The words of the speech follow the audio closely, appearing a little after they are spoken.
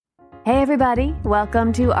Hey everybody,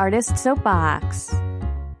 welcome to Artist Soapbox.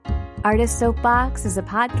 Artist Soapbox is a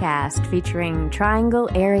podcast featuring Triangle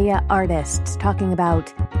area artists talking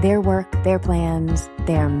about their work, their plans,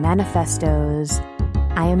 their manifestos.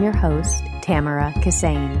 I am your host, Tamara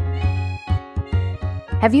Kassane.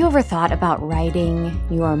 Have you ever thought about writing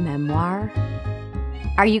your memoir?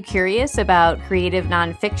 Are you curious about creative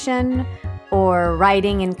nonfiction, or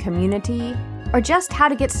writing in community, or just how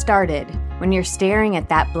to get started when you're staring at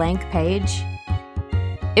that blank page?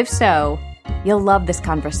 If so, you'll love this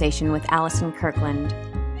conversation with Allison Kirkland,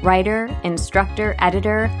 writer, instructor,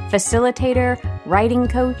 editor, facilitator, writing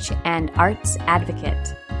coach, and arts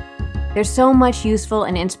advocate. There's so much useful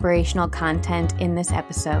and inspirational content in this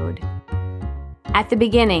episode. At the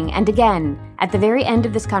beginning, and again, at the very end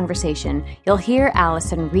of this conversation, you'll hear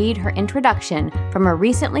Allison read her introduction from a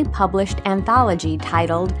recently published anthology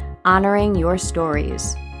titled Honoring Your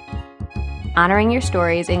Stories. Honoring Your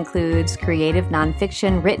Stories includes creative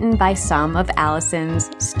nonfiction written by some of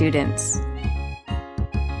Allison's students.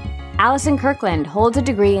 Allison Kirkland holds a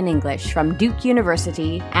degree in English from Duke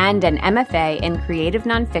University and an MFA in creative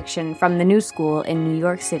nonfiction from the New School in New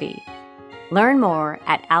York City. Learn more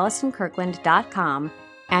at allisonkirkland.com,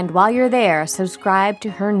 and while you're there, subscribe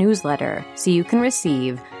to her newsletter so you can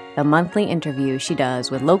receive the monthly interview she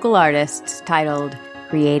does with local artists titled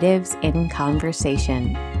Creatives in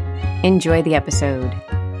Conversation. Enjoy the episode.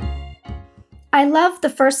 I love the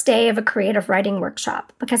first day of a creative writing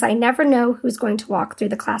workshop because I never know who's going to walk through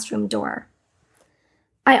the classroom door.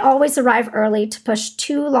 I always arrive early to push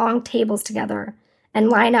 2 long tables together and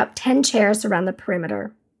line up 10 chairs around the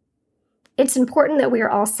perimeter. It's important that we are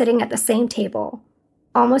all sitting at the same table,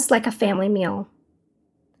 almost like a family meal.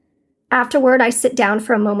 Afterward, I sit down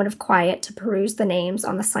for a moment of quiet to peruse the names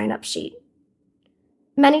on the sign-up sheet.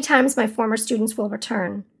 Many times my former students will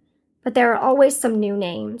return, but there are always some new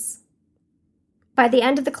names. By the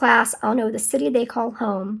end of the class, I'll know the city they call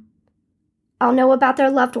home. I'll know about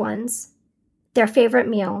their loved ones, their favorite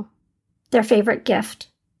meal, their favorite gift,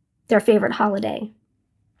 their favorite holiday.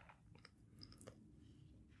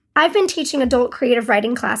 I've been teaching adult creative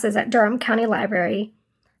writing classes at Durham County Library,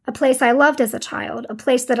 a place I loved as a child, a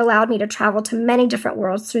place that allowed me to travel to many different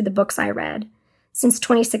worlds through the books I read, since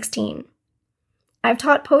 2016. I've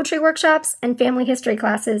taught poetry workshops and family history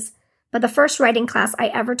classes, but the first writing class I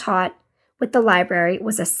ever taught with the library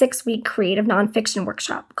was a 6-week creative nonfiction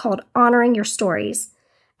workshop called Honoring Your Stories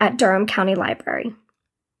at Durham County Library.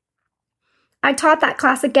 I taught that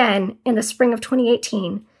class again in the spring of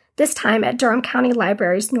 2018, this time at Durham County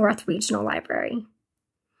Library's North Regional Library.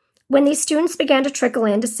 When these students began to trickle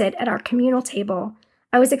in to sit at our communal table,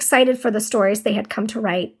 I was excited for the stories they had come to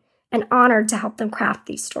write and honored to help them craft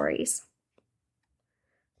these stories.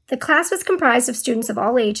 The class was comprised of students of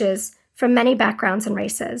all ages from many backgrounds and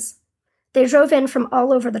races. They drove in from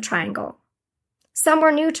all over the Triangle. Some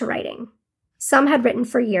were new to writing. Some had written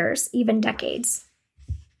for years, even decades.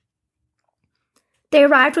 They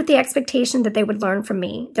arrived with the expectation that they would learn from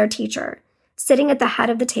me, their teacher, sitting at the head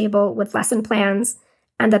of the table with lesson plans,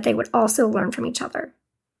 and that they would also learn from each other.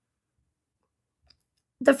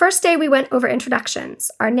 The first day we went over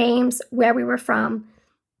introductions, our names, where we were from,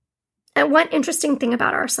 and one interesting thing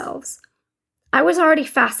about ourselves. I was already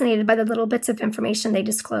fascinated by the little bits of information they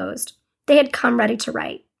disclosed. They had come ready to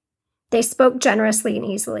write. They spoke generously and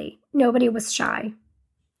easily. Nobody was shy.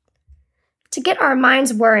 To get our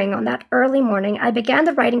minds whirring on that early morning, I began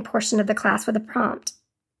the writing portion of the class with a prompt.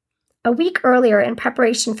 A week earlier, in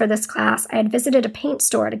preparation for this class, I had visited a paint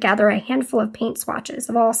store to gather a handful of paint swatches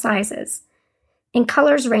of all sizes, in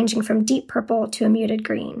colors ranging from deep purple to a muted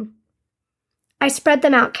green. I spread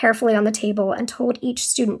them out carefully on the table and told each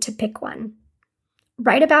student to pick one.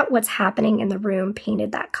 Write about what's happening in the room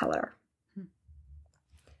painted that color.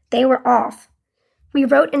 They were off. We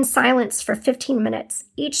wrote in silence for 15 minutes.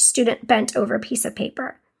 Each student bent over a piece of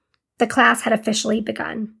paper. The class had officially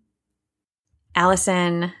begun.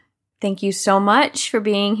 Allison, thank you so much for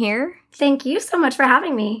being here. Thank you so much for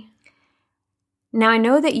having me. Now, I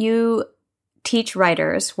know that you teach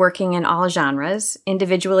writers working in all genres,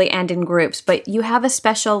 individually and in groups, but you have a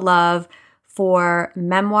special love for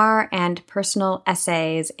memoir and personal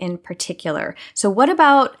essays in particular. So what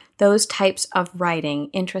about those types of writing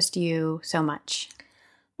interest you so much?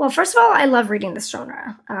 Well, first of all, I love reading this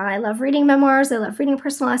genre. I love reading memoirs, I love reading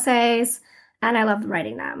personal essays, and I love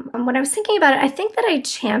writing them. When I was thinking about it, I think that I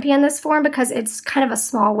champion this form because it's kind of a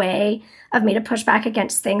small way of me to push back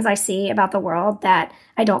against things I see about the world that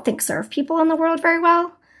I don't think serve people in the world very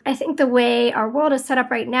well. I think the way our world is set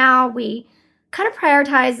up right now, we kind of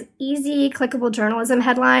prioritize easy, clickable journalism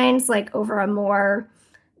headlines like over a more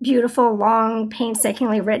beautiful, long,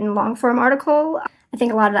 painstakingly written long-form article. I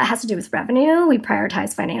think a lot of that has to do with revenue. We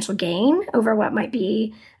prioritize financial gain over what might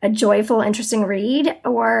be a joyful, interesting read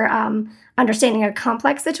or understanding a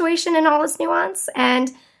complex situation in all its nuance.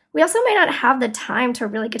 And we also may not have the time to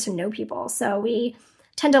really get to know people. So we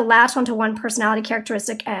tend to latch onto one personality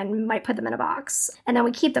characteristic and might put them in a box. And then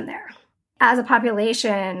we keep them there. As a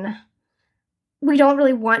population, we don't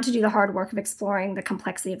really want to do the hard work of exploring the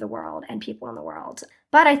complexity of the world and people in the world.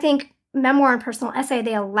 But I think memoir and personal essay,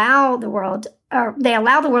 they allow the world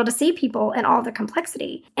to see people in all their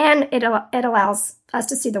complexity. And it allows us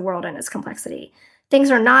to see the world in its complexity.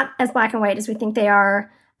 Things are not as black and white as we think they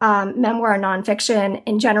are. Memoir and nonfiction,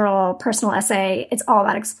 in general, personal essay, it's all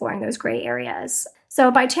about exploring those gray areas. So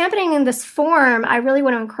by championing this form, I really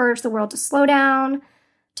want to encourage the world to slow down,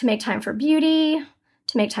 to make time for beauty,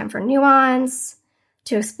 to make time for nuance,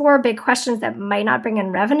 to explore big questions that might not bring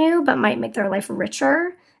in revenue, but might make their life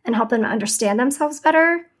richer and help them understand themselves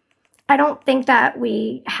better. I don't think that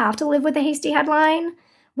we have to live with a hasty headline.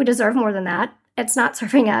 We deserve more than that. It's not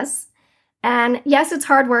serving us. And yes, it's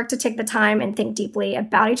hard work to take the time and think deeply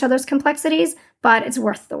about each other's complexities, but it's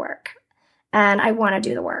worth the work. And I want to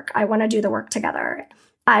do the work. I want to do the work together.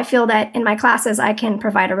 I feel that in my classes, I can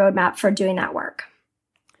provide a roadmap for doing that work.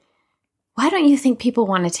 Why don't you think people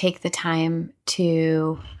want to take the time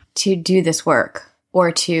to do this work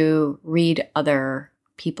or to read other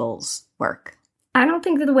people's work? I don't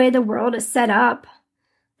think that the way the world is set up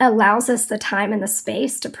allows us the time and the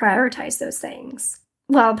space to prioritize those things.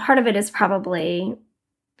 Well, part of it is probably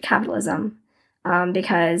capitalism,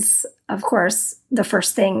 because, of course, the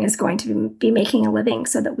first thing is going to be making a living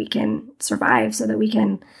so that we can survive, so that we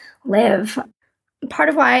can live. Part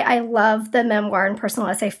of why I love the memoir and personal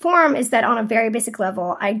essay form is that on a very basic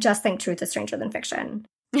level, I just think truth is stranger than fiction.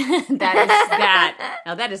 Now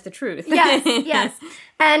that is the truth. Yes.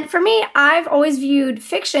 And for me, I've always viewed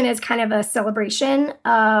fiction as kind of a celebration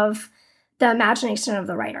of the imagination of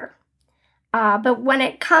the writer. But when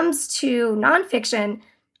it comes to nonfiction,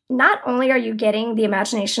 not only are you getting the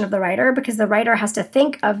imagination of the writer, because the writer has to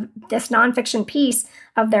think of this nonfiction piece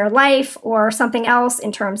of their life or something else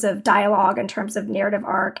in terms of dialogue, in terms of narrative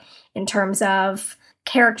arc, in terms of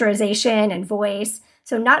characterization and voice.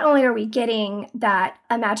 So not only are we getting that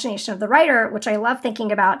imagination of the writer, which I love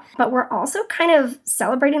thinking about, but we're also kind of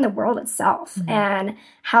celebrating the world itself and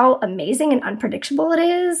how amazing and unpredictable it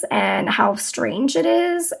is and how strange it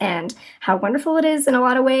is and how wonderful it is in a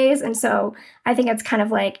lot of ways. And so I think it's kind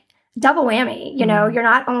of like double whammy. You know, you're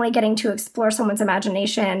not only getting to explore someone's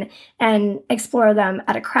imagination and explore them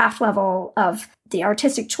at a craft level of the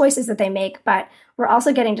artistic choices that they make, but we're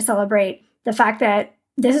also getting to celebrate the fact that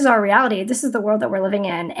this is our reality. This is the world that we're living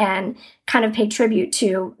in, and kind of pay tribute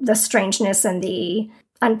to the strangeness and the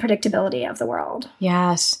unpredictability of the world.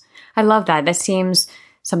 Yes. I love that. That seems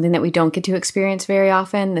something that we don't get to experience very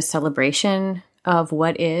often, the celebration of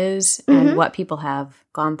what is and what people have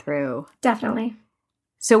gone through. Definitely.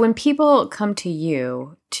 So when people come to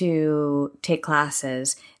you to take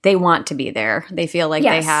classes, they want to be there. They feel like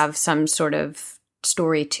they have some sort of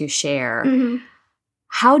story to share.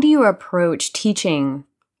 How do you approach teaching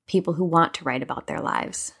people who want to write about their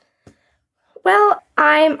lives? Well,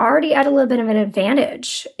 I'm already at a little bit of an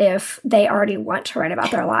advantage if they already want to write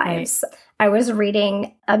about their lives. Right. I was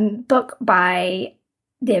reading a book by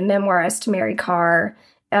the memoirist Mary Karr.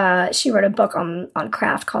 She wrote a book on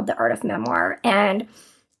craft called The Art of Memoir. And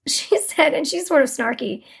she said, and she's sort of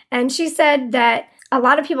snarky, and she said that a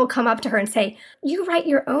lot of people come up to her and say, you write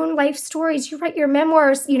your own life stories, you write your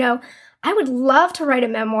memoirs, you know, I would love to write a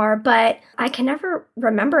memoir, but I can never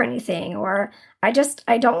remember anything, or I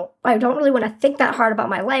don't really want to think that hard about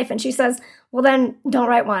my life. And she says, well, then don't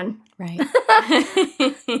write one. Right.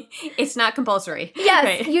 It's not compulsory. Yes,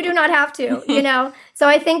 right. You do not have to, you know? So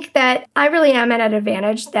I think that I really am at an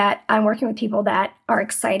advantage that I'm working with people that are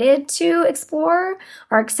excited to explore,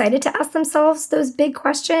 are excited to ask themselves those big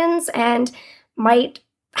questions, and might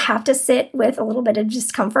have to sit with a little bit of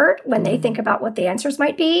discomfort when they think about what the answers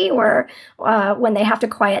might be, or when they have to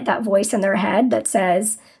quiet that voice in their head that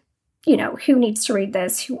says, you know, who needs to read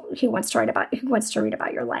this? Who wants to read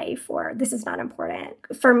about your life? Or this is not important.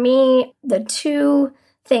 For me, the two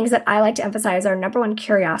things that I like to emphasize are, number one,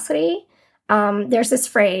 curiosity. There's this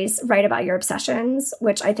phrase, write about your obsessions,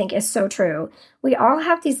 which I think is so true. We all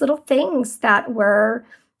have these little things that we're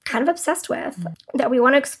kind of obsessed with that we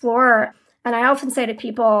want to explore. And I often say to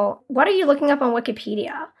people, what are you looking up on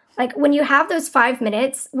Wikipedia? Like, when you have those 5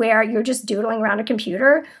 minutes where you're just doodling around a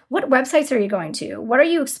computer, what websites are you going to? What are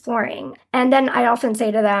you exploring? And then I often say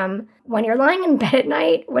to them, when you're lying in bed at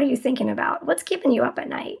night, what are you thinking about? What's keeping you up at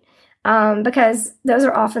night? because those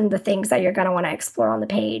are often the things that you're going to want to explore on the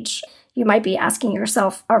page. You might be asking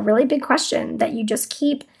yourself a really big question that you just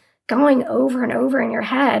keep going over and over in your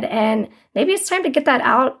head. And maybe it's time to get that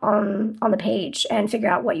out on the page and figure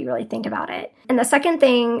out what you really think about it. And the second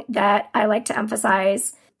thing that I like to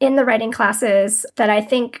emphasize in the writing classes that I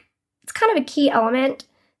think it's kind of a key element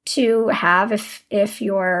to have if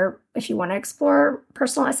you want to explore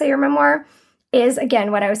personal essay or memoir is,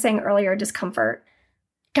 again, what I was saying earlier, discomfort.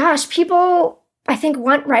 Gosh, people, I think,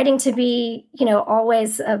 want writing to be,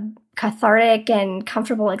 always a cathartic and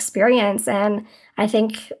comfortable experience. And I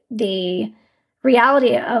think the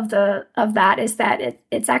reality of that is that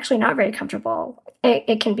it's actually not very comfortable.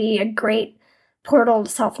 It can be a great portal to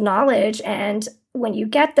self-knowledge. And when you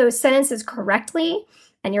get those sentences correctly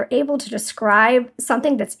and you're able to describe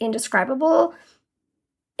something that's indescribable,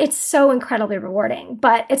 it's so incredibly rewarding,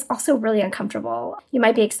 but it's also really uncomfortable. You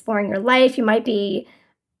might be exploring your life. You might be,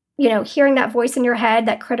 hearing that voice in your head,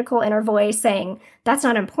 that critical inner voice saying, that's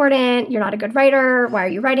not important. You're not a good writer. Why are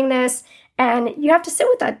you writing this? And you have to sit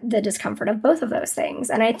with the discomfort of both of those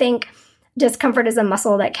things. And I think discomfort is a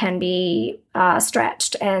muscle that can be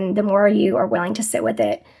stretched. And the more you are willing to sit with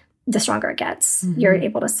it, the stronger it gets. Mm-hmm. You're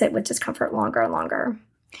able to sit with discomfort longer and longer.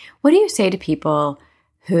 What do you say to people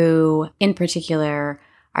who, in particular,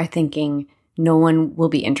 are thinking, no one will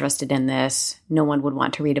be interested in this, no one would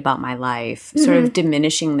want to read about my life, sort of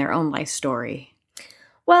diminishing their own life story?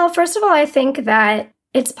 Well, first of all, I think that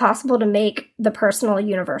it's possible to make the personal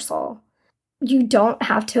universal. You don't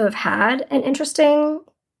have to have had an interesting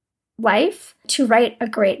life to write a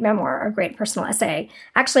great memoir, a great personal essay.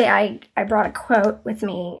 Actually, I brought a quote with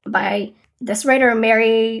me by this writer,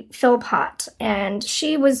 Mary Philpott, and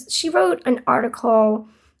she wrote an article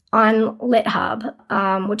on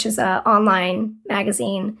LitHub, which is an online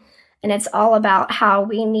magazine, and it's all about how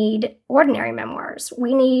we need ordinary memoirs.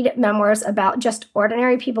 We need memoirs about just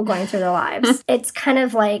ordinary people going through their lives. It's kind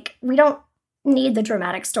of like we don't need the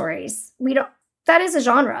dramatic stories. That is a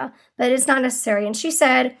genre, but it's not necessary. And she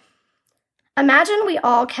said, imagine we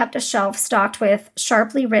all kept a shelf stocked with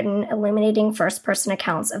sharply written, illuminating first-person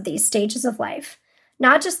accounts of these stages of life,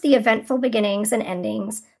 not just the eventful beginnings and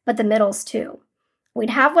endings, but the middles too.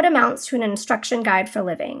 We'd have what amounts to an instruction guide for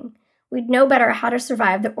living. We'd know better how to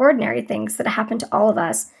survive the ordinary things that happen to all of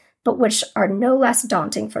us, but which are no less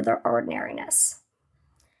daunting for their ordinariness.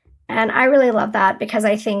 And I really love that because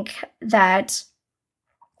I think that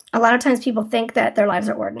a lot of times people think that their lives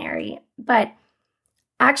are ordinary, but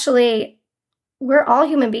actually we're all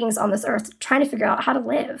human beings on this earth trying to figure out how to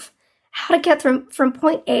live, how to get from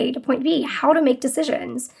point A to point B, how to make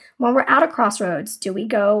decisions. When we're at a crossroads, do we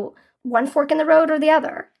go one fork in the road or the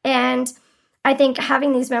other? And I think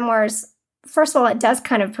having these memoirs, first of all, it does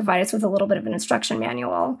kind of provide us with a little bit of an instruction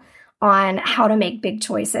manual on how to make big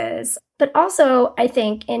choices. But also, I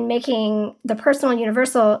think in making the personal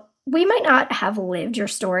universal, we might not have lived your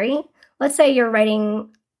story. Let's say you're writing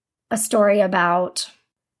a story about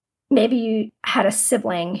maybe you had a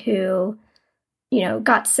sibling who,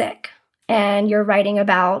 got sick, and you're writing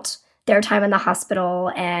about their time in the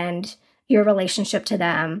hospital and your relationship to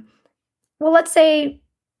them. Well, let's say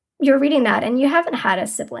you're reading that and you haven't had a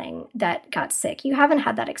sibling that got sick. You haven't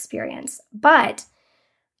had that experience, but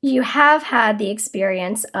you have had the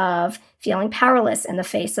experience of feeling powerless in the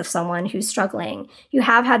face of someone who's struggling. You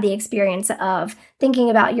have had the experience of thinking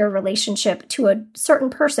about your relationship to a certain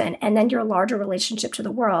person and then your larger relationship to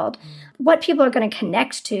the world. What people are going to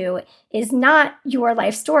connect to is not your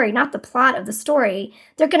life story, not the plot of the story.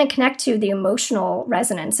 They're going to connect to the emotional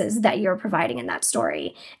resonances that you're providing in that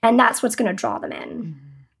story. And that's what's going to draw them in.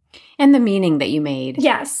 And the meaning that you made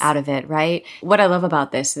yes. out of it, right? What I love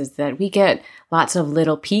about this is that we get lots of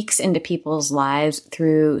little peeks into people's lives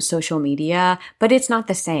through social media, but it's not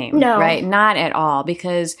the same, right? Not at all,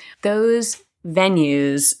 because those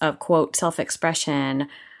venues of, quote, self-expression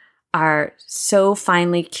are so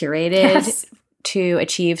finely curated to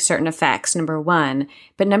achieve certain effects, number one.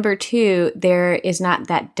 But number two, there is not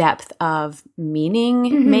that depth of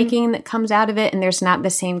meaning making that comes out of it. And there's not the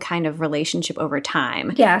same kind of relationship over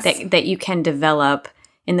time that you can develop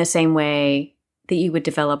in the same way that you would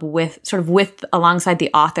develop with alongside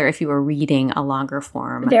the author if you were reading a longer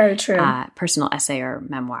form very true personal essay or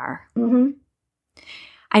memoir. Mm-hmm.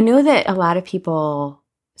 I know that a lot of people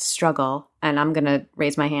struggle, and I'm going to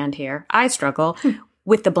raise my hand here. I struggle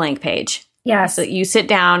with the blank page. Yes. So you sit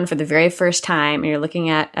down for the very first time and you're looking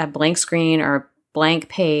at a blank screen or a blank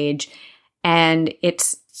page, and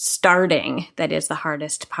it's starting that is the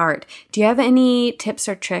hardest part. Do you have any tips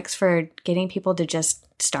or tricks for getting people to just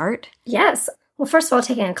start? Yes. Well, first of all,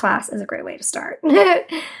 taking a class is a great way to start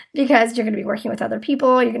because you're going to be working with other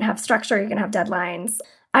people. You're going to have structure. You're going to have deadlines.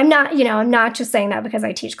 I'm not just saying that because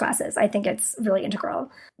I teach classes. I think it's really integral.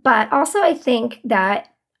 But also I think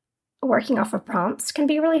that working off of prompts can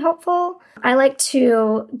be really helpful. I like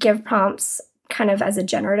to give prompts kind of as a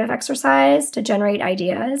generative exercise to generate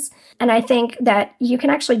ideas. And I think that you can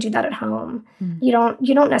actually do that at home. You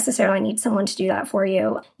don't necessarily need someone to do that for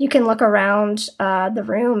you. You can look around the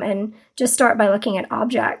room and just start by looking at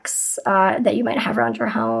objects that you might have around your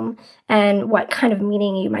home and what kind of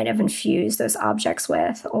meaning you might have infused those objects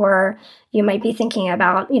with. Or you might be thinking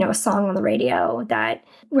about, a song on the radio that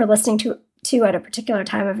we're listening to at a particular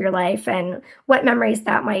time of your life and what memories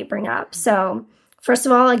that might bring up. So first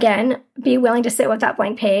of all, again, be willing to sit with that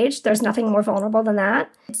blank page. There's nothing more vulnerable than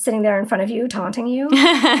that. It's sitting there in front of you, taunting you.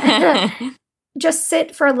 Just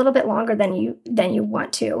sit for a little bit longer than you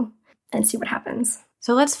want to and see what happens.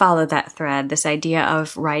 So let's follow that thread, this idea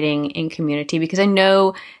of writing in community, because I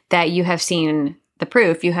know that you have seen the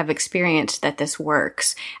proof. You have experienced that this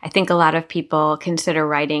works. I think a lot of people consider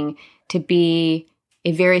writing to be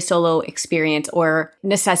a very solo experience or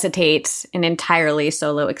necessitates an entirely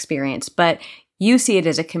solo experience, but you see it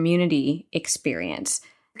as a community experience.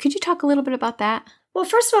 Could you talk a little bit about that? Well,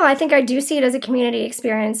 first of all, I think I do see it as a community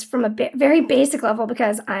experience from a very basic level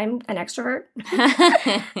because I'm an extrovert.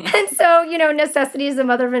 And so, necessity is the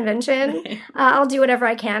mother of invention. I'll do whatever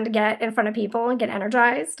I can to get in front of people and get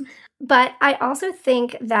energized. But I also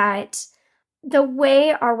think that the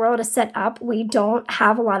way our world is set up, we don't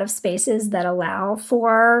have a lot of spaces that allow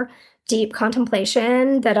for deep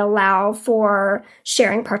contemplation, that allow for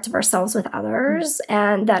sharing parts of ourselves with others,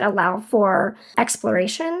 and that allow for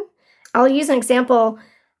exploration. I'll use an example.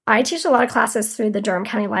 I teach a lot of classes through the Durham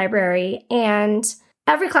County Library, and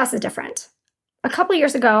every class is different. A couple of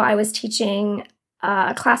years ago, I was teaching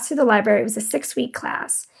a class through the library. It was a 6-week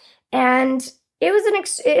class, and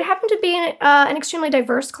it happened to be an extremely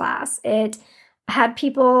diverse class. It had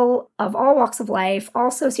people of all walks of life, all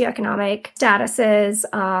socioeconomic statuses,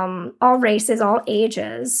 all races, all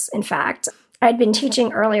ages, in fact. I'd been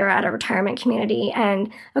teaching earlier at a retirement community,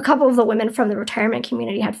 and a couple of the women from the retirement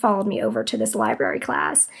community had followed me over to this library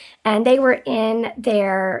class, and they were in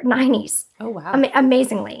their 90s. Oh, wow.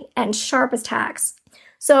 Amazingly, and sharp as tacks.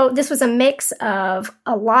 So this was a mix of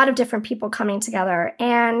a lot of different people coming together,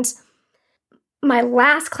 and my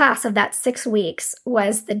last class of that 6 weeks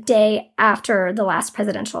was the day after the last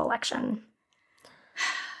presidential election.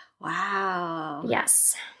 Wow.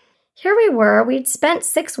 Yes. Here we were. We'd spent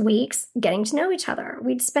 6 weeks getting to know each other.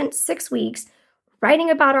 We'd spent 6 weeks writing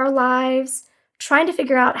about our lives, trying to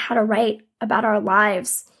figure out how to write about our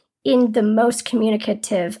lives in the most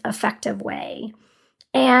communicative, effective way,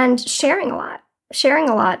 and sharing a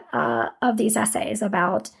lot of these essays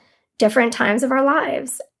about different times of our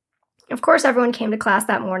lives. Of course, everyone came to class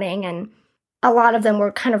that morning, and a lot of them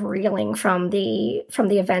were kind of reeling from the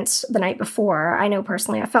events the night before. I know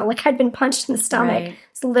personally, I felt like I'd been punched in the stomach. Right.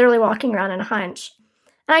 So literally walking around in a hunch.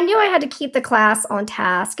 And I knew I had to keep the class on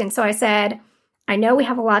task. And so I said, I know we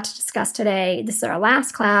have a lot to discuss today. This is our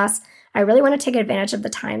last class. I really want to take advantage of the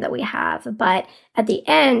time that we have. But at the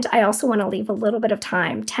end, I also want to leave a little bit of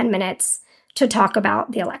time, 10 minutes, to talk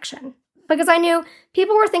about the election. Because I knew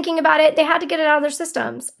people were thinking about it. They had to get it out of their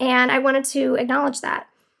systems. And I wanted to acknowledge that.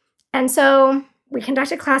 And so we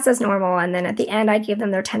conducted class as normal. And then at the end, I gave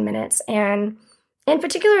them their 10 minutes. And in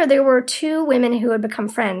particular, there were 2 women who had become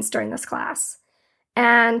friends during this class.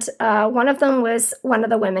 And one of them was one of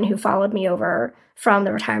the women who followed me over from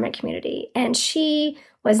the retirement community. And she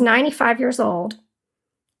was 95 years old,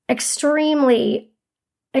 extremely,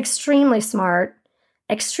 extremely smart,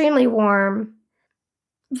 extremely warm,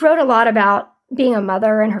 wrote a lot about being a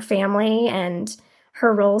mother and her family and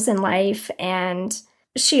her roles in life. And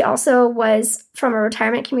she also was from a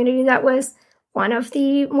retirement community that was one of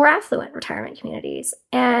the more affluent retirement communities.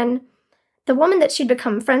 And the woman that she'd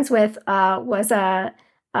become friends with was a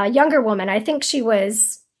younger woman. I think she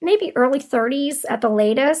was maybe early 30s at the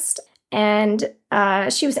latest. And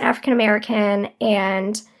she was African-American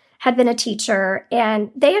and had been a teacher.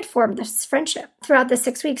 And they had formed this friendship throughout the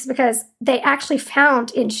 6 weeks because they actually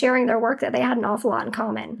found in sharing their work that they had an awful lot in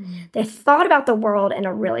common. Mm-hmm. They thought about the world in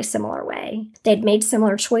a really similar way. They'd made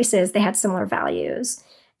similar choices. They had similar values.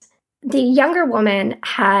 The younger woman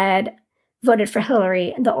had voted for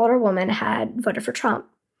Hillary. The older woman had voted for Trump.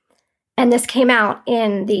 And this came out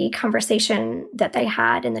in the conversation that they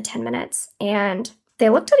had in the 10 minutes. And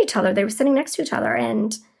they looked at each other. They were sitting next to each other.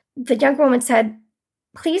 And the younger woman said,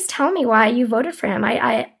 "Please tell me why you voted for him.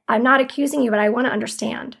 I'm not accusing you, but I want to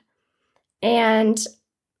understand." And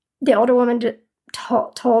the older woman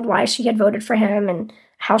told why she had voted for him and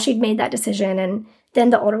how she'd made that decision. And then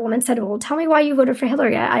the older woman said, well, tell me why you voted for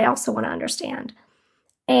Hillary. I also want to understand.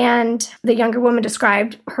 And the younger woman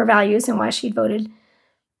described her values and why she'd voted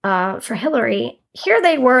for Hillary. Here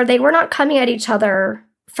they were not coming at each other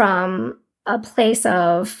from a place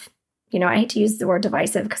of, I hate to use the word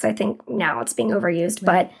divisive because I think now it's being overused,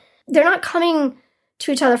 but they're not coming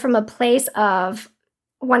to each other from a place of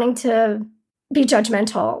wanting to be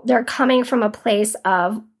judgmental. They're coming from a place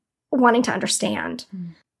of wanting to understand.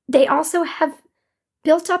 They also have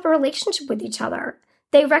built up a relationship with each other.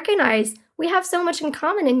 They recognize we have so much in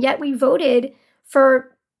common, and yet we voted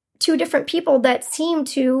for two different people that seem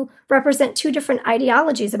to represent two different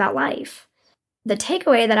ideologies about life. The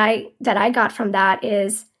takeaway that I got from that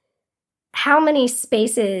is how many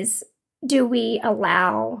spaces do we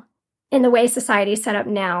allow in the way society is set up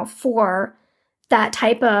now for that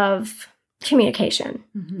type of communication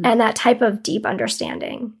and that type of deep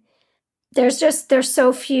understanding. There's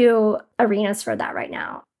so few arenas for that right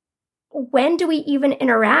now. When do we even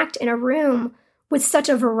interact in a room with such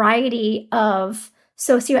a variety of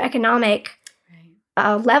socioeconomic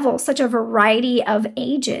levels, such a variety of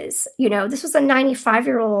ages? This was a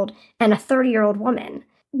 95-year-old and a 30-year-old woman.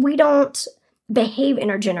 We don't behave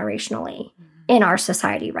intergenerationally in our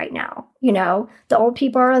society right now. The old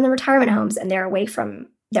people are in the retirement homes and they're away from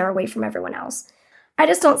everyone else. I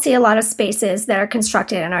just don't see a lot of spaces that are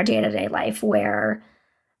constructed in our day-to-day life where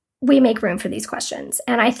we make room for these questions.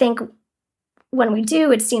 And I think when we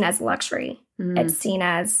do, it's seen as luxury. It's seen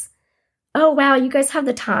as, oh, wow, you guys have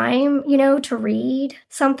the time, to read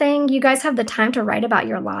something. You guys have the time to write about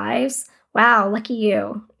your lives. Wow, lucky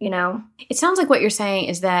you, It sounds like what you're saying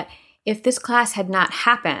is that if this class had not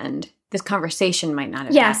happened, this conversation might not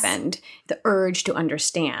have happened. The urge to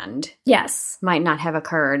understand might not have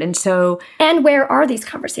occurred. And where are these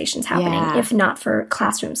conversations happening if not for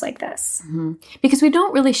classrooms like this? Because we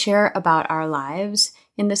don't really share about our lives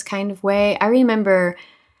in this kind of way. I remember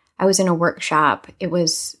I was in a workshop. It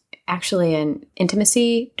was actually an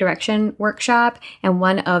intimacy direction workshop. And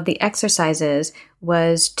one of the exercises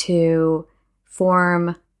was to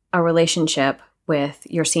form a relationship with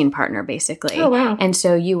your scene partner, basically. Oh, wow. And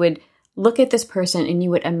so you would look at this person and you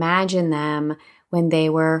would imagine them when they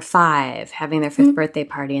were 5 having their 5th birthday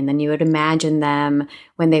party. And then you would imagine them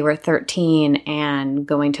when they were 13 and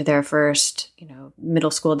going to their first,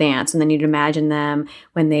 middle school dance. And then you'd imagine them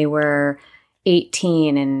when they were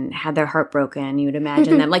 18 and had their heart broken. You would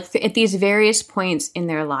imagine them at these various points in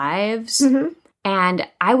their lives. And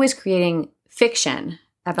I was creating fiction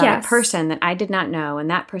about a person that I did not know.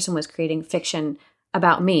 And that person was creating fiction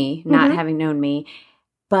about me, not having known me.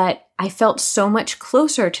 But I felt so much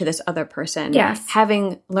closer to this other person,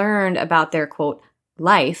 having learned about their, quote,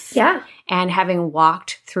 life and having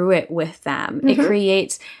walked through it with them. It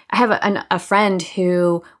creates, I have a friend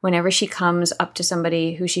who, whenever she comes up to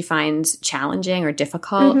somebody who she finds challenging or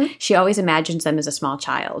difficult, she always imagines them as a small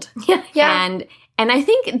child. And I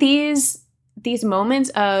think these moments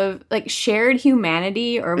of shared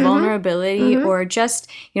humanity or vulnerability or just,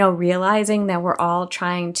 realizing that we're all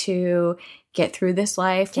trying to get through this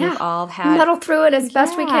life. We've all had muddle through it as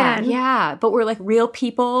best we can. Yeah. But we're real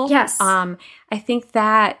people. Yes. I think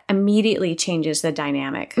that immediately changes the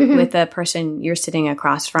dynamic with the person you're sitting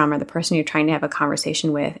across from or the person you're trying to have a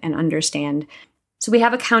conversation with and understand. So we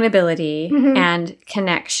have accountability and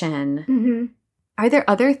connection. Are there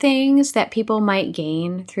other things that people might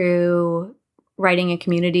gain through writing a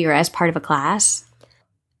community or as part of a class?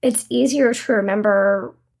 It's easier to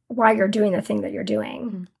remember why you're doing the thing that you're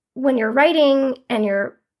doing. When you're writing and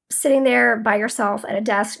you're sitting there by yourself at a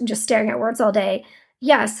desk just staring at words all day,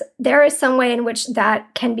 yes, there is some way in which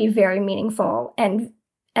that can be very meaningful and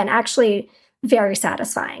actually very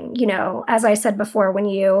satisfying. As I said before, when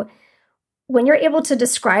you're able to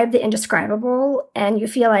describe the indescribable and you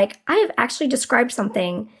feel like I have actually described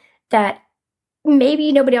something that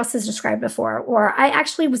maybe nobody else has described before, or I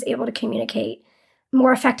actually was able to communicate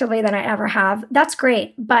more effectively than I ever have, that's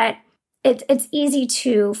great. But it's easy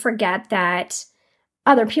to forget that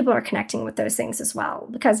other people are connecting with those things as well,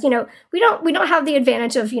 because we don't have the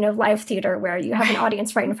advantage of live theater where you have an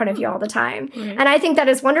audience right in front of you all the time. And I think that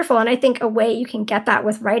is wonderful. And I think a way you can get that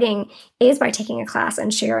with writing is by taking a class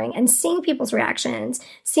and sharing and seeing people's reactions,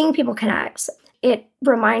 seeing people connect. It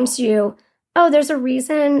reminds you, oh, there's a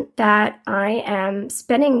reason that I am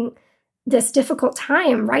spending this difficult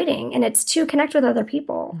time writing, and it's to connect with other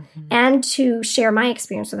people and to share my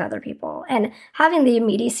experience with other people. And having the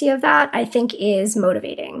immediacy of that, I think, is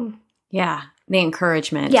motivating. Yeah. The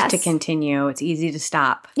encouragement to continue. It's easy to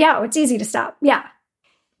stop. Yeah, it's easy to stop. Yeah.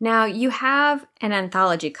 Now, you have an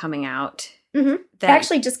anthology coming out Mm-hmm. It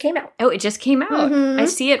actually just came out. Oh, it just came out. Mm-hmm. I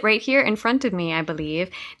see it right here in front of me, I believe.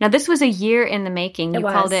 Now, this was a year in the making. You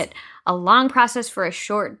called it a long process for a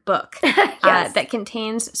short book Yes. that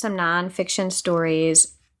contains some nonfiction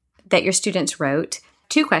stories that your students wrote.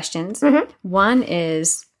 2 questions. Mm-hmm. One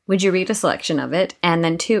is, would you read a selection of it? And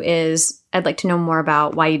then 2 is, I'd like to know more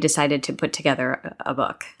about why you decided to put together a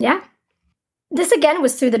book. Yeah. This, again,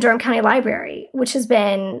 was through the Durham County Library, which has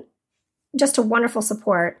been just a wonderful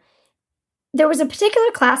support. There was a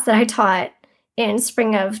particular class that I taught in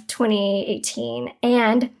spring of 2018,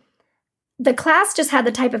 and the class just had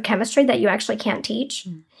the type of chemistry that you actually can't teach.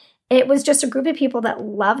 Mm. It was just a group of people that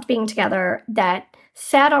loved being together, that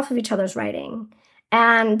fed off of each other's writing,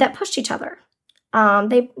 and that pushed each other.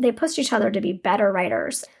 They pushed each other to be better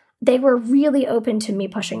writers. They were really open to me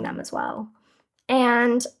pushing them as well.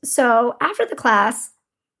 And so after the class,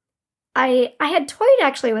 I had toyed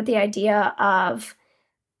actually with the idea of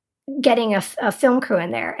getting a film crew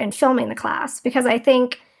in there and filming the class, because I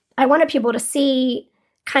think I wanted people to see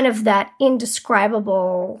kind of that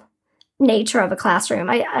indescribable nature of a classroom.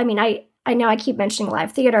 I mean, I know I keep mentioning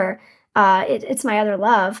live theater. It's my other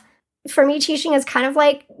love. For me, teaching is kind of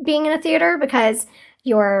like being in a theater, because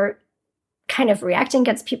you're kind of reacting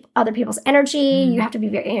against other people's energy. You have to be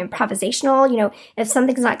very improvisational. You know, if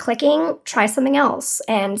something's not clicking, try something else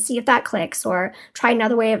and see if that clicks, or try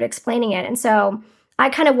another way of explaining it. And so I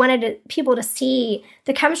kind of wanted people to see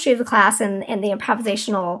the chemistry of the class and the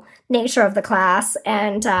improvisational nature of the class,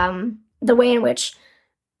 and the way in which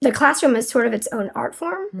the classroom is sort of its own art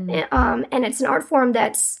form. And it's an art form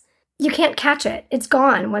that's, you can't catch it. It's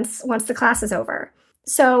gone once the class is over.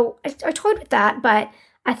 So I toyed with that, but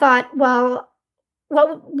I thought, well,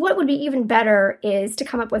 what would be even better is to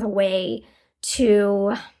come up with a way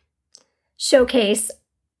to showcase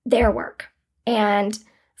their work, and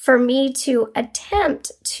for me to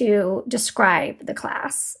attempt to describe the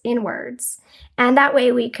class in words. And that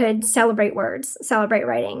way we could celebrate words, celebrate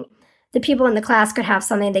writing. The people in the class could have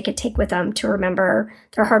something they could take with them to remember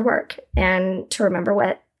their hard work and to remember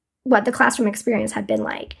what the classroom experience had been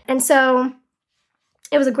like. And so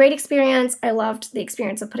it was a great experience. I loved the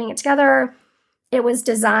experience of putting it together. It was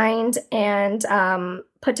designed and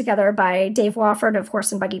put together by Dave Wofford of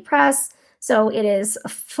Horse and Buggy Press. So it is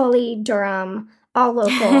fully Durham, all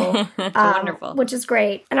local, wonderful, which is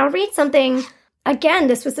great. And I'll read something. Again,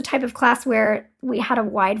 this was the type of class where we had a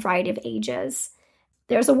wide variety of ages.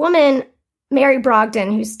 There's a woman, Mary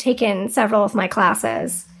Brogdon, who's taken several of my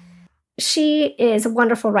classes. She is a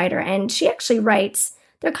wonderful writer, and she actually writes,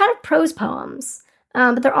 they're kind of prose poems,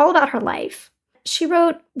 but they're all about her life. She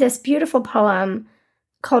wrote this beautiful poem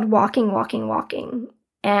called Walking, Walking, Walking,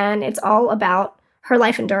 and it's all about her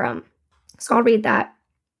life in Durham. So I'll read that.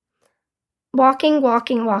 Walking,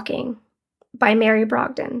 Walking, Walking by Mary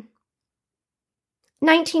Brogdon.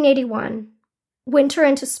 1981. Winter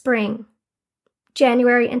into spring.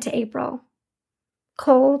 January into April.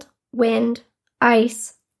 Cold, wind,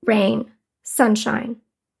 ice, rain, sunshine.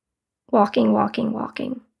 Walking, walking,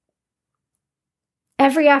 walking.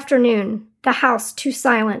 Every afternoon, the house too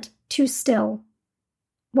silent, too still.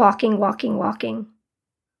 Walking, walking, walking.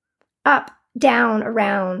 Up, down,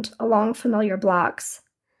 around, along familiar blocks.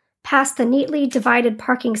 Past the neatly divided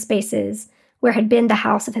parking spaces where had been the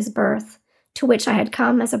house of his birth, to which I had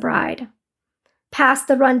come as a bride. Past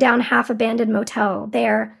the run-down half-abandoned motel,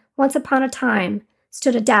 there, once upon a time,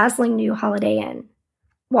 stood a dazzling new Holiday Inn.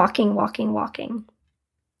 Walking, walking, walking.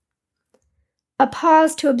 A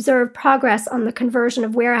pause to observe progress on the conversion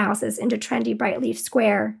of warehouses into trendy Brightleaf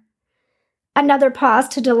Square. Another pause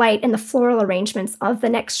to delight in the floral arrangements of the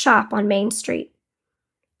next shop on Main Street.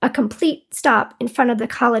 A complete stop in front of the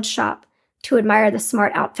college shop to admire the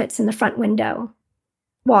smart outfits in the front window.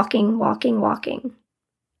 Walking, walking, walking.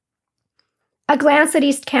 A glance at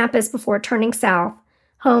East Campus before turning south,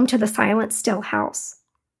 home to the silent, still house.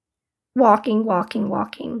 Walking, walking,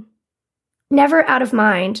 walking. Never out of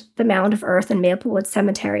mind, the mound of earth in Maplewood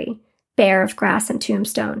Cemetery, bare of grass and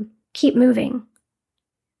tombstone. Keep moving.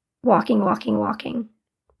 Walking, walking, walking.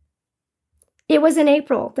 It was in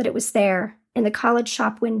April that it was there, in the college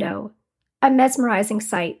shop window, a mesmerizing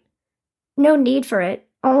sight. No need for it,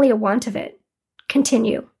 only a want of it.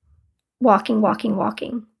 Continue. Walking, walking,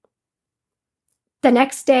 walking. The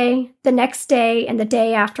next day, and the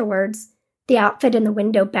day afterwards, the outfit in the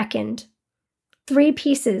window beckoned. 3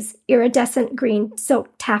 pieces, iridescent green silk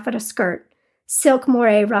taffeta skirt, silk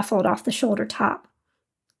moire ruffled off the shoulder top.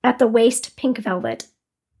 At the waist, pink velvet.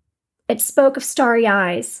 It spoke of starry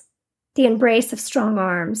eyes, the embrace of strong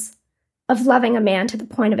arms, of loving a man to the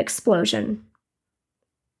point of explosion.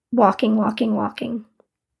 Walking, walking, walking.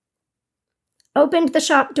 Opened the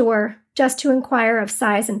shop door, just to inquire of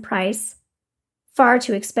size and price. Far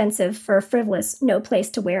too expensive for a frivolous, no place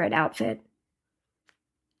to wear it outfit.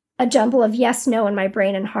 A jumble of yes, no in my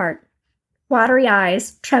brain and heart. Watery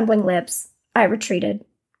eyes, trembling lips, I retreated.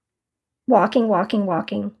 Walking, walking,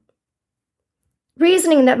 walking.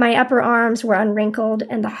 Reasoning that my upper arms were unwrinkled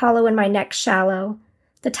and the hollow in my neck shallow,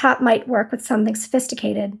 the top might work with something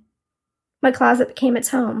sophisticated. My closet became its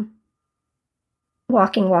home.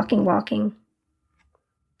 Walking, walking, walking.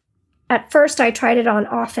 At first I tried it on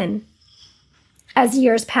often. As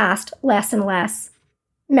years passed, less and less.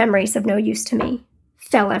 Memories of no use to me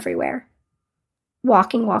fell everywhere.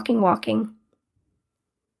 Walking, walking, walking.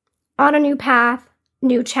 On a new path,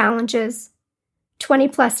 new challenges.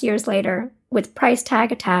 20+ years later, with price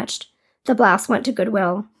tag attached, the blouse went to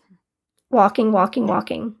Goodwill. Walking, walking,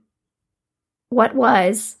 walking. What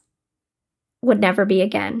was would never be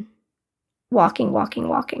again. Walking, walking,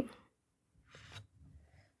 walking.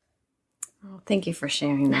 Oh, thank you for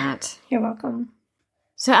sharing that. You're welcome.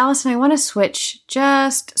 So, Allison, I want to switch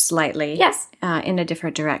just slightly in a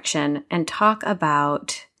different direction and talk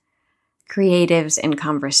about creatives in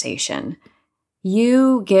conversation.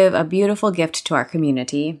 You give a beautiful gift to our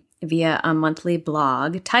community via a monthly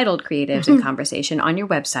blog titled Creatives in Conversation on your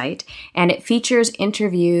website, and it features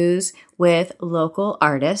interviews with local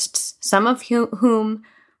artists, some of whom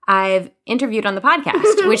I've interviewed on the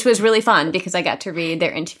podcast, which was really fun because I got to read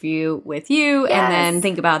their interview with you and then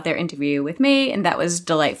think about their interview with me, and that was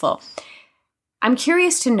delightful. I'm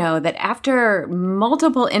curious to know that after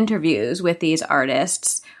multiple interviews with these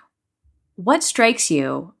artists, what strikes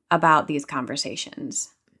you about these conversations?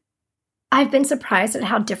 I've been surprised at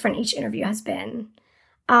how different each interview has been.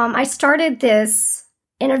 I started this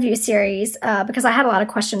interview series because I had a lot of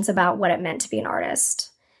questions about what it meant to be an artist.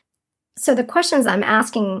 So the questions I'm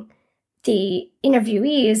asking the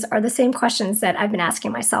interviewees are the same questions that I've been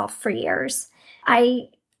asking myself for years. I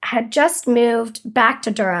had just moved back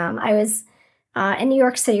to Durham. I was in New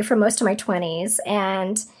York City for most of my 20s,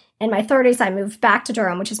 and in my 30s, I moved back to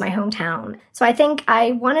Durham, which is my hometown. So I think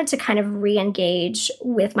I wanted to kind of re-engage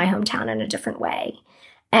with my hometown in a different way.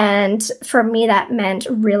 And for me, that meant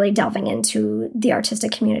really delving into the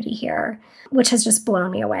artistic community here, which has just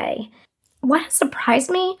blown me away. What has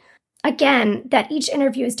surprised me? Again, that each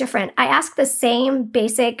interview is different. I ask the same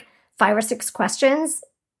basic 5 or 6 questions,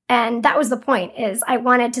 and that was the point, is I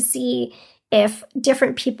wanted to see if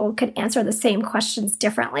different people could answer the same questions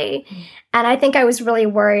differently. And I think I was really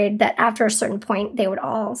worried that after a certain point, they would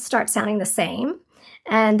all start sounding the same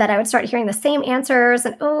and that I would start hearing the same answers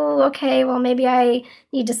and, oh, okay, well, maybe I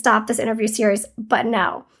need to stop this interview series. But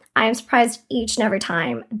no, I am surprised each and every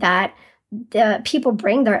time that the people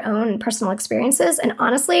bring their own personal experiences. And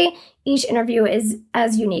honestly, each interview is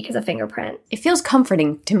as unique as a fingerprint. It feels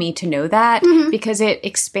comforting to me to know that because it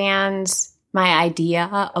expands my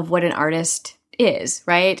idea of what an artist is,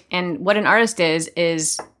 right? And what an artist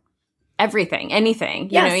is everything, anything.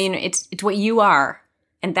 Yes. You know, it's what you are,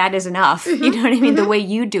 and that is enough. You know what I mean? The way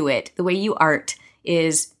you do it, the way you art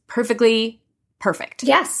is perfectly perfect.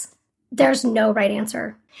 Yes. There's no right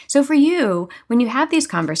answer. So for you, when you have these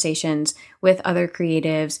conversations with other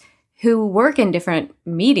creatives who work in different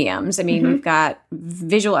mediums, I mean, we've got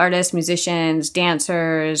visual artists, musicians,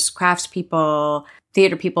 dancers, craftspeople,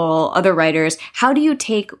 theater people, other writers. How do you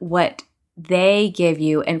take what they give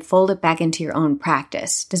you and fold it back into your own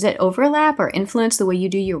practice? Does it overlap or influence the way you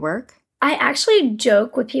do your work? I actually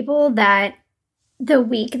joke with people that the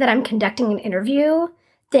week that I'm conducting an interview,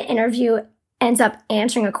 the interview ends up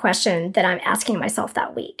answering a question that I'm asking myself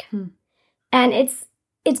that week. And it's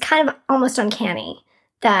kind of almost uncanny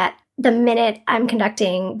that the minute I'm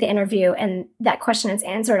conducting the interview and that question is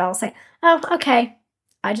answered, I'll say, oh, okay,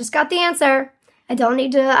 I just got the answer. I don't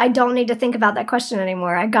need to think about that question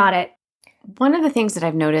anymore. I got it. One of the things that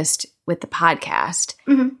I've noticed with the podcast,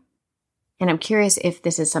 and I'm curious if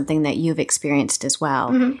this is something that you've experienced as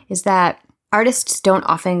well, is that artists don't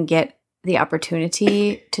often get the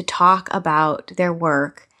opportunity to talk about their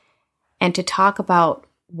work and to talk about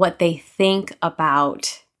what they think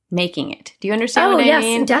about making it. Do you understand what I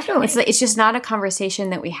mean? Definitely. It's just not a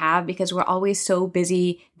conversation that we have because we're always so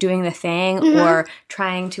busy doing the thing or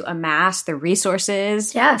trying to amass the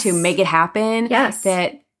resources to make it happen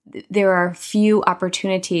that there are few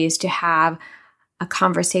opportunities to have a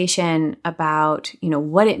conversation about, you know,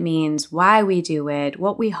 what it means, why we do it,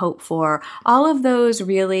 what we hope for, all of those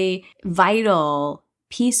really vital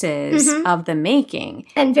pieces of the making.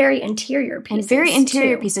 And very interior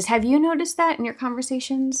pieces. Have you noticed that in your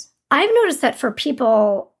conversations? I've noticed that for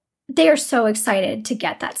people, they are so excited to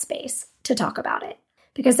get that space to talk about it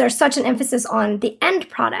because there's such an emphasis on the end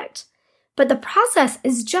product. but the process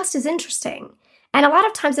is just as interesting. And a lot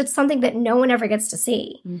of times it's something that no one ever gets to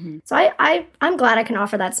see. Mm-hmm. So I'm glad I can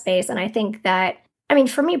offer that space. And I think that, I mean,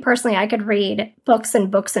 for me personally, I could read books and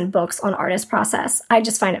books and books on artist process. I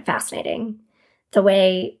just find it fascinating. The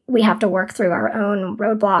way we have to work through our own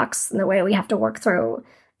roadblocks and the way we have to work through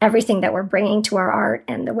everything that we're bringing to our art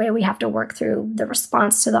and the way we have to work through the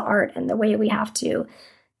response to the art and the way we have to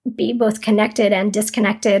be both connected and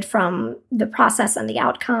disconnected from the process and the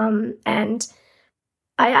outcome. And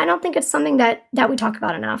I don't think it's something that we talk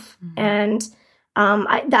about enough. Mm-hmm.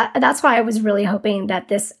 And that's why I was really hoping that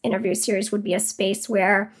this interview series would be a space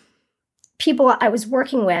where people I was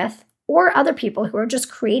working with or other people who are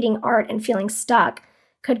just creating art and feeling stuck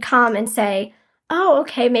could come and say, oh,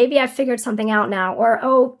 okay, maybe I figured something out now, or,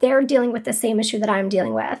 oh, they're dealing with the same issue that I'm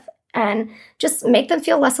dealing with, and just make them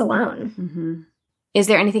feel less alone. Mm-hmm. Is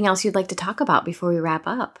there anything else you'd like to talk about before we wrap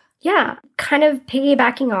up? Yeah, kind of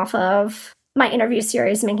piggybacking off of my interview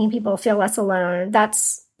series, making people feel less alone.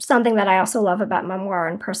 That's something that I also love about memoir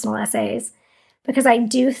and personal essays, because I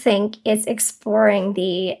do think it's exploring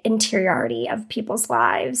the interiority of people's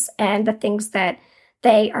lives and the things that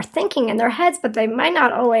they are thinking in their heads, but they might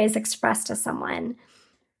not always express to someone.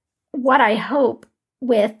 What I hope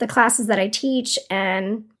with the classes that I teach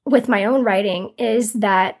and with my own writing is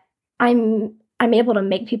that I'm able to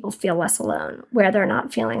make people feel less alone, where they're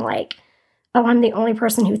not feeling like, oh, I'm the only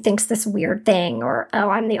person who thinks this weird thing, or, oh,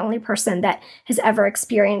 I'm the only person that has ever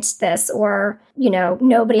experienced this, or, you know,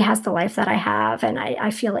 nobody has the life that I have, and I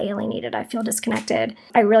feel alienated, I feel disconnected.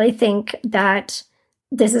 I really think that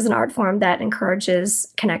this is an art form that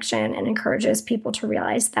encourages connection and encourages people to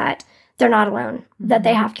realize that they're not alone, mm-hmm. that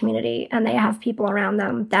they have community and they have people around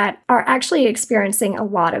them that are actually experiencing a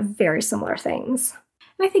lot of very similar things.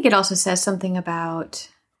 And I think it also says something about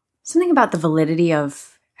the validity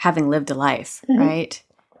of having lived a life, mm-hmm. right?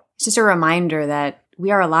 It's just a reminder that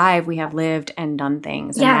we are alive, we have lived and done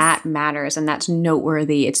things, and that matters, and that's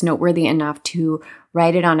noteworthy. It's noteworthy enough to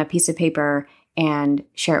write it on a piece of paper and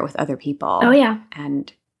share it with other people. Oh, yeah.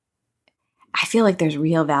 And I feel like there's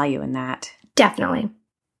real value in that. Definitely.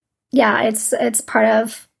 Yeah, it's part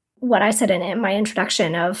of what I said in my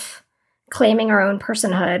introduction of claiming our own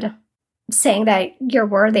personhood, saying that you're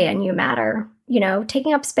worthy and you matter, you know,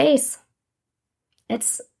 taking up space.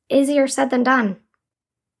 It's easier said than done.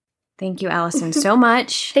 Thank you, Allison, so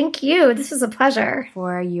much. Thank you. This was a pleasure.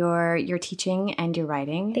 For your teaching and your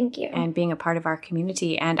writing. Thank you. And being a part of our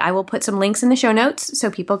community. And I will put some links in the show notes so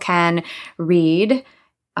people can read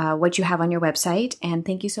what you have on your website. And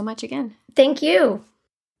thank you so much again. Thank you.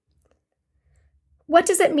 What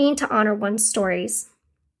does it mean to honor one's stories?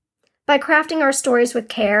 By crafting our stories with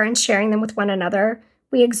care and sharing them with one another,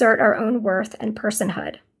 we exert our own worth and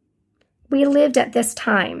personhood. We lived at this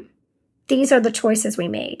time. These are the choices we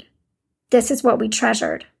made. This is what we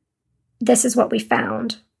treasured. This is what we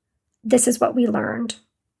found. This is what we learned.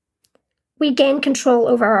 We gain control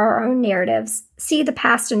over our own narratives, see the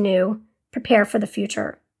past anew, prepare for the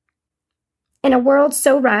future. In a world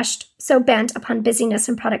so rushed, so bent upon busyness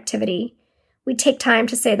and productivity, we take time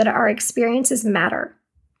to say that our experiences matter,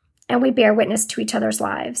 and we bear witness to each other's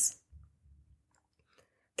lives.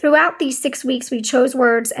 Throughout these 6 weeks, we chose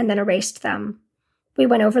words and then erased them. We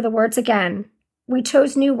went over the words again. We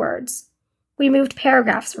chose new words. We moved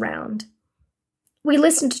paragraphs around. We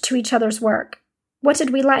listened to each other's work. What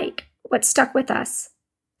did we like? What stuck with us?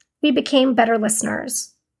 We became better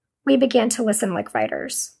listeners. We began to listen like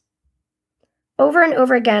writers. Over and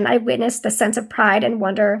over again, I witnessed the sense of pride and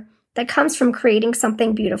wonder that comes from creating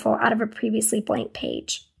something beautiful out of a previously blank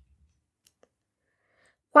page.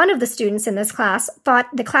 One of the students in this class thought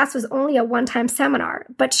the class was only a one-time seminar,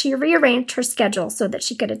 but she rearranged her schedule so that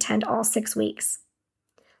she could attend all 6 weeks.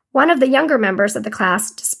 One of the younger members of the class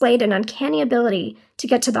displayed an uncanny ability to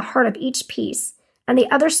get to the heart of each piece, and the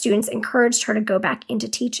other students encouraged her to go back into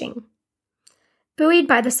teaching. Buoyed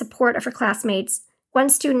by the support of her classmates, one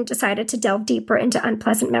student decided to delve deeper into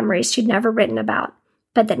unpleasant memories she'd never written about,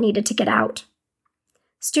 but that needed to get out.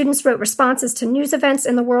 Students wrote responses to news events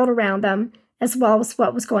in the world around them, as well as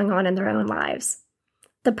what was going on in their own lives.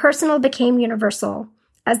 The personal became universal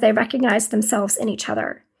as they recognized themselves in each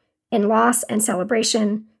other, in loss and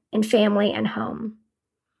celebration, in family and home.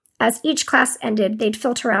 As each class ended, they'd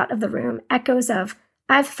filter out of the room echoes of,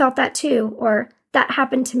 "I've felt that too," or "That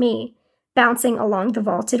happened to me," bouncing along the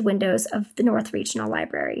vaulted windows of the North Regional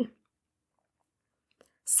Library.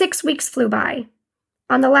 6 weeks flew by.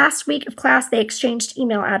 On the last week of class, they exchanged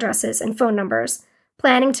email addresses and phone numbers,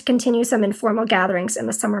 planning to continue some informal gatherings in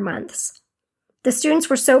the summer months. The students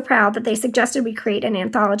were so proud that they suggested we create an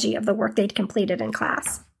anthology of the work they'd completed in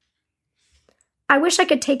class. I wish I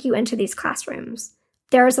could take you into these classrooms.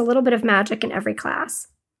 There is a little bit of magic in every class.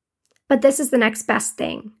 But this is the next best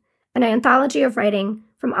thing, an anthology of writing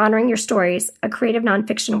from Honoring Your Stories, a creative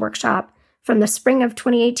nonfiction workshop from the spring of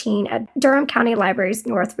 2018 at Durham County Library's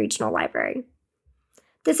North Regional Library.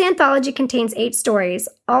 This anthology contains 8 stories,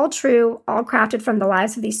 all true, all crafted from the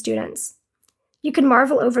lives of these students. You can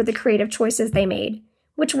marvel over the creative choices they made,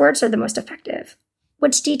 which words are the most effective,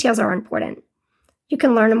 which details are important. You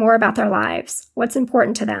can learn more about their lives, what's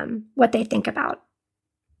important to them, what they think about.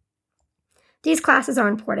 These classes are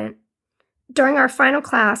important. During our final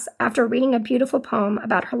class, after reading a beautiful poem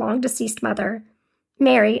about her long-deceased mother,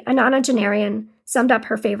 Mary, a nonagenarian, summed up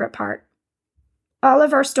her favorite part. All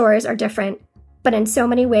of our stories are different, but in so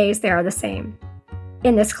many ways they are the same.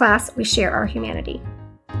 In this class, we share our humanity.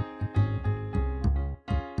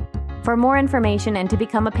 For more information and to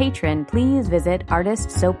become a patron, please visit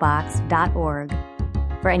artistsoapbox.org.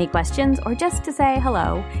 For any questions or just to say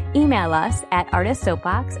hello, email us at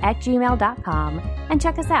artistsoapbox@gmail.com and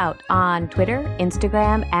check us out on Twitter,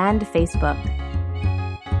 Instagram, and Facebook.